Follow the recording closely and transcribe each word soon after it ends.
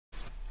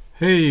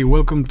Hey,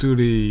 welcome to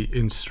the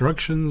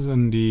instructions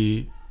and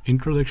the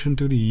introduction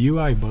to the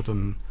UI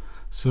button.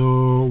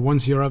 So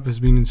once your app has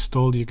been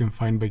installed, you can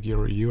find back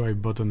your UI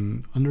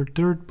button under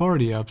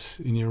third-party apps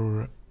in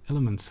your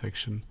elements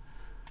section.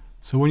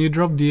 So when you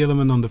drop the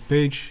element on the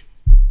page,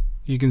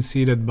 you can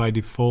see that by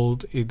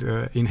default it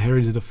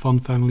inherits the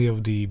font family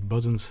of the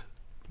buttons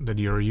that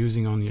you're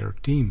using on your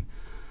theme.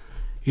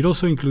 It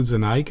also includes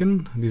an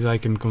icon. This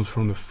icon comes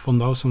from the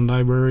Font Awesome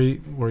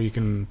library, where you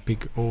can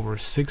pick over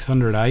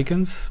 600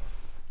 icons.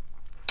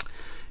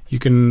 You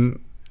can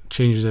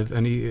change that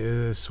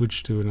and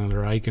switch to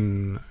another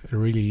icon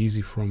really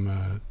easy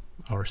from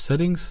our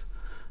settings.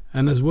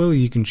 And as well,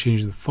 you can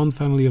change the font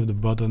family of the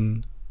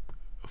button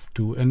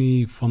to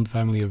any font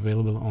family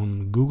available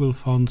on Google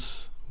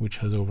Fonts, which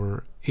has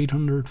over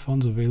 800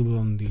 fonts available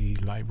on the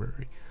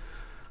library.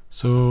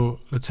 So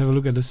let's have a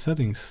look at the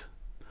settings.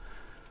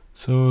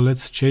 So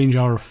let's change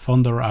our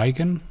font or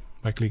icon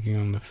by clicking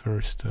on the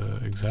first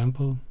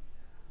example.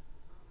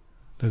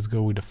 Let's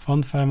go with the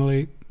font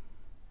family.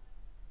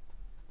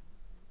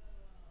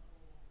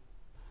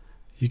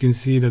 You can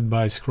see that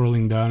by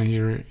scrolling down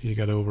here, you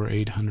got over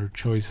 800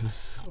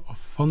 choices of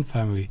font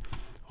family.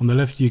 On the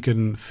left, you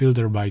can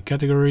filter by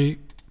category,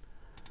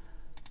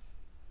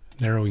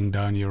 narrowing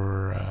down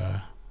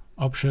your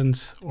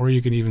options, or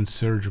you can even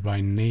search by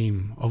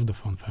name of the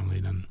font family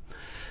then.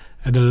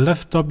 At the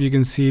left top, you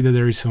can see that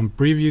there is some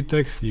preview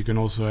text. You can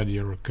also add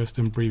your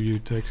custom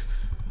preview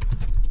text,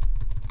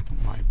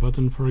 my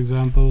button, for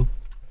example.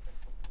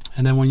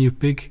 And then when you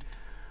click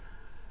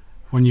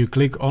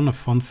on a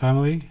font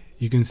family,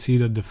 you can see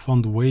that the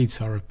font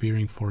weights are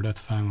appearing for that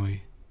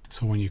family.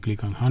 So when you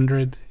click on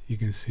 100, you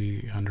can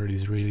see 100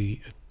 is really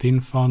a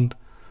thin font.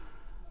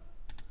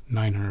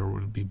 900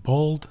 will be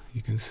bold,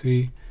 you can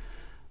see.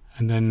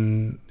 And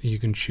then you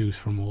can choose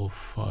from all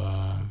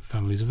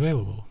families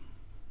available.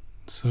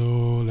 So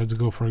let's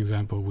go, for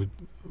example, with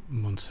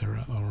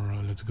Montserrat,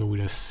 or let's go with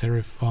a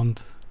serif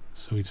font,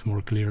 so it's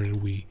more clear that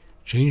we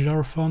changed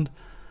our font.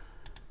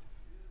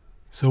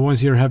 So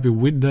once you're happy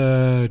with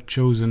the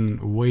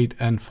chosen weight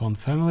and font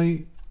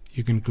family,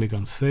 you can click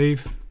on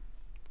Save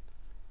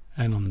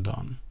and on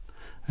Done.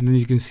 And then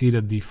you can see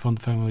that the font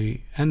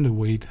family and the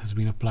weight has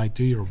been applied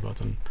to your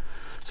button.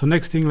 So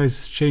next thing,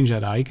 let's change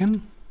that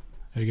icon.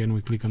 Again,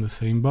 we click on the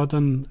same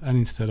button, and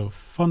instead of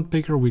Font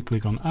Picker, we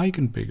click on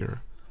Icon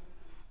Picker.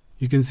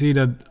 You can see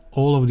that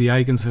all of the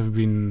icons have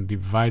been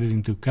divided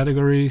into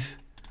categories,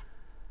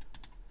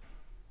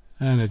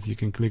 and that you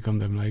can click on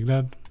them like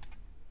that.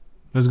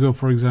 Let's go,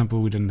 for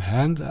example, with a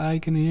hand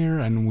icon here,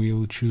 and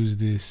we'll choose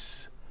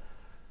this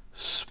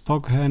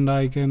Spock hand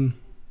icon.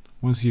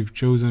 Once you've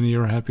chosen,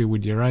 you're happy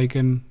with your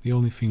icon, the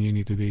only thing you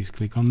need to do is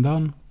click on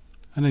Done,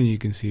 and then you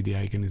can see the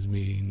icon is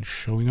being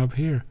showing up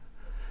here.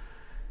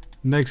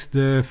 Next,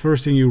 the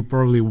first thing you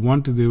probably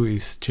want to do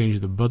is change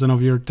the button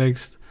of your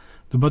text.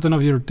 The button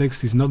of your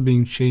text is not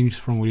being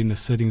changed from within the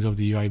settings of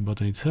the UI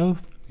button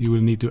itself. You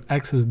will need to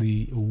access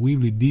the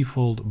Weebly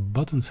default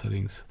button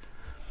settings.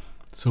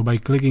 So by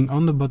clicking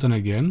on the button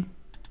again,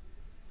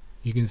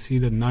 you can see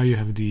that now you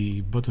have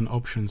the button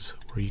options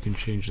where you can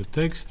change the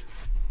text.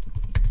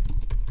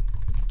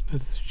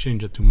 Let's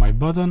change it to my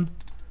button.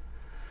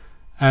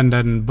 And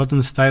then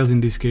button styles in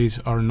this case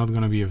are not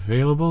going to be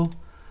available,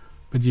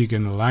 but you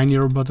can align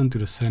your button to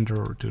the center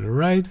or to the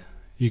right.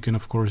 You can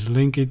of course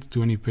link it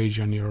to any page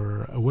on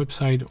your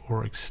website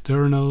or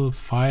external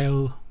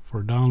file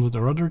for download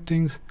or other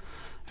things.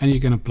 And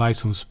you can apply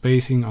some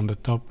spacing on the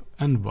top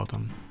and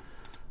bottom.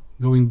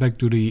 Going back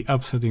to the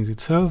app settings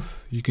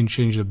itself, you can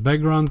change the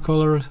background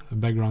color, a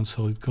background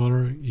solid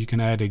color. You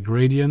can add a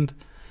gradient,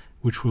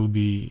 which will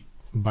be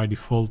by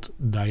default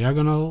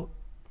diagonal,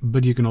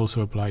 but you can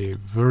also apply a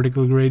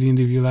vertical gradient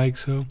if you like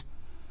so.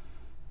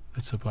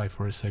 Let's apply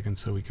for a second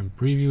so we can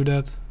preview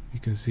that. You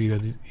can see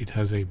that it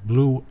has a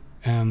blue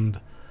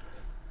and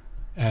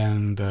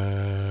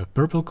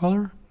purple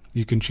color.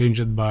 You can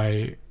change it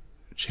by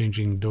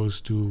changing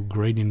those two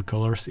gradient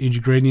colors.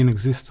 Each gradient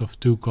exists of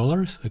two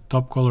colors, a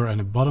top color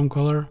and a bottom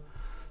color.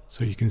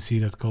 So you can see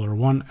that color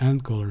 1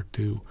 and color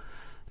 2.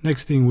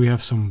 Next thing, we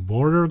have some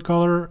border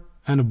color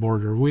and a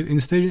border width.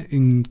 Instead,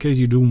 in case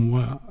you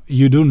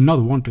do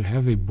not want to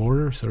have a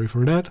border, sorry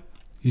for that,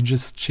 you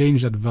just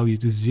change that value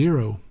to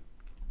 0.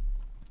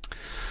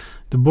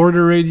 The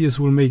border radius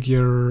will make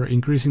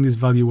increasing this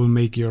value will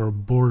make your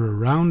border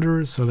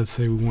rounder. So let's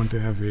say we want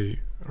to have a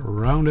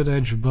rounded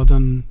edge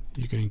button.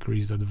 You can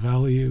increase that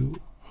value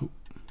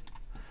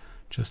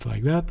just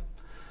like that.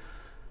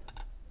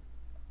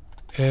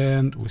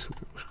 And we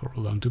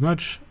scroll down too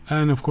much.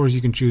 And of course,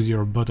 you can choose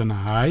your button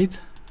height.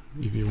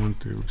 If you want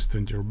to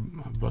extend your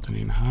button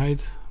in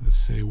height, let's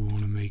say we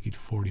want to make it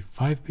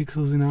 45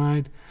 pixels in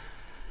height.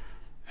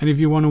 And if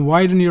you want to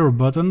widen your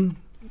button,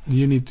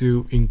 you need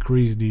to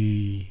increase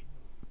the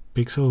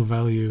pixel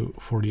value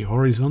for the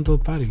horizontal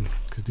padding,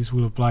 because this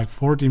will apply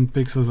 14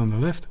 pixels on the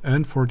left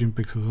and 14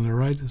 pixels on the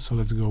right. So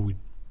let's go with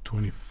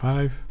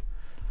 25,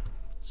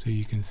 so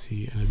you can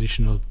see an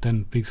additional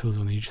 10 pixels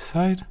on each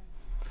side.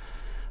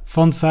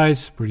 Font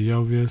size, pretty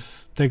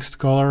obvious. Text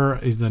color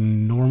is the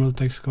normal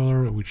text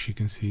color, which you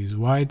can see is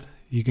white.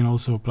 You can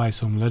also apply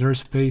some letter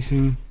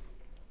spacing.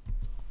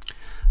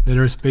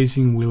 Letter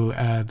spacing will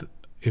add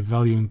a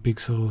value in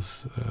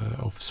pixels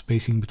of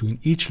spacing between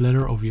each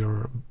letter of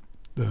your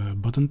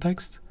button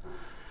text.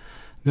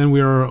 Then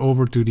we are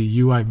over to the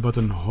UI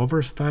button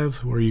hover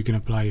styles, where you can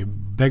apply a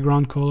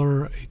background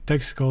color, a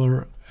text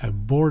color, a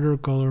border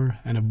color,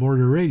 and a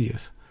border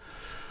radius.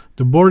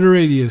 The border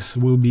radius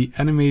will be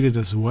animated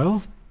as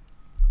well.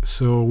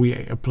 So we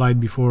applied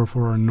before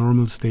for our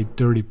normal state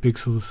 30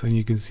 pixels, and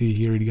you can see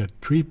here you got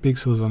 3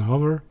 pixels on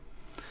hover.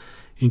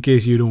 In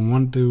case you don't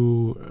want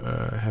to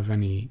have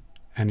any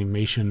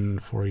animation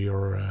for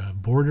your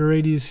border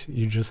radius,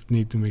 you just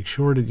need to make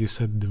sure that you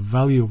set the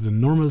value of the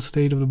normal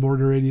state of the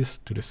border radius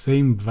to the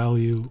same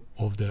value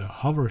of the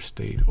hover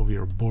state of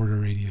your border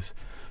radius.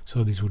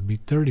 So this would be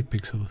 30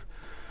 pixels.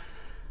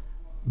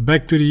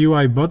 Back to the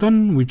UI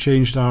button, we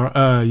changed our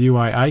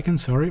UI icon,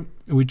 sorry.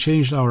 We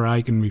changed our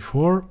icon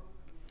before.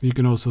 You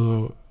can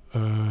also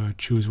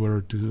choose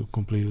whether to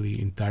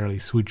completely entirely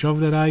switch off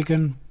that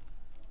icon.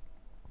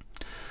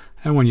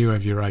 And when you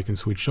have your icon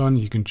switched on,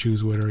 you can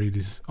choose whether it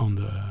is on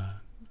the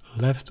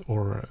left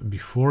or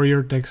before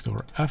your text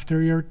or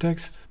after your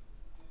text.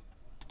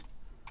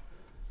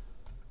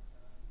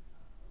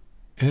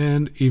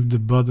 And if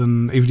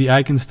the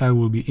icon style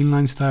will be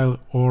inline style,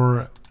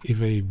 or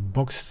if a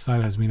box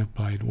style has been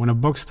applied. When a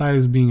box style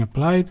is being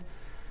applied,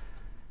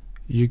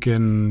 you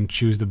can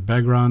choose the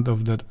background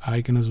of that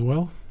icon as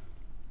well.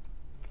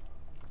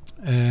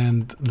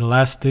 And the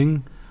last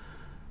thing,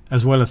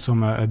 as well as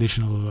some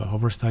additional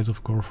hover styles,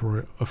 of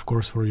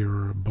course, for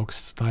your box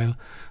style.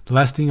 The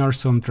last thing are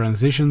some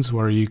transitions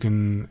where you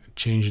can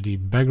change the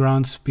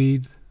background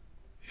speed.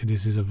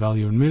 This is a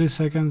value in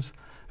milliseconds,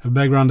 a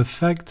background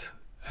effect,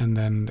 and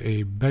then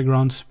a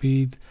background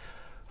speed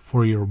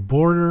for your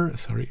border.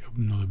 Sorry,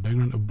 not a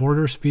background, a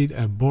border speed,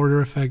 a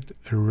border effect,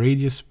 a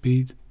radius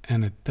speed,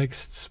 and a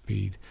text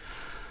speed.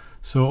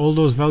 So all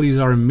those values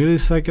are in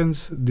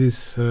milliseconds.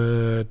 These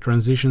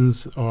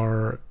transitions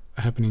are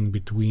happening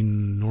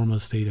between normal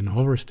state and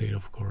hover state,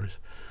 of course.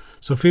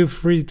 So feel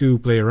free to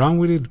play around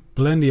with it.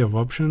 Plenty of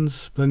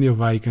options, plenty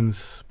of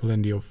icons,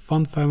 plenty of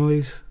font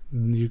families.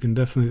 You can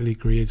definitely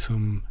create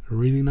some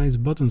really nice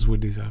buttons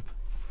with this app.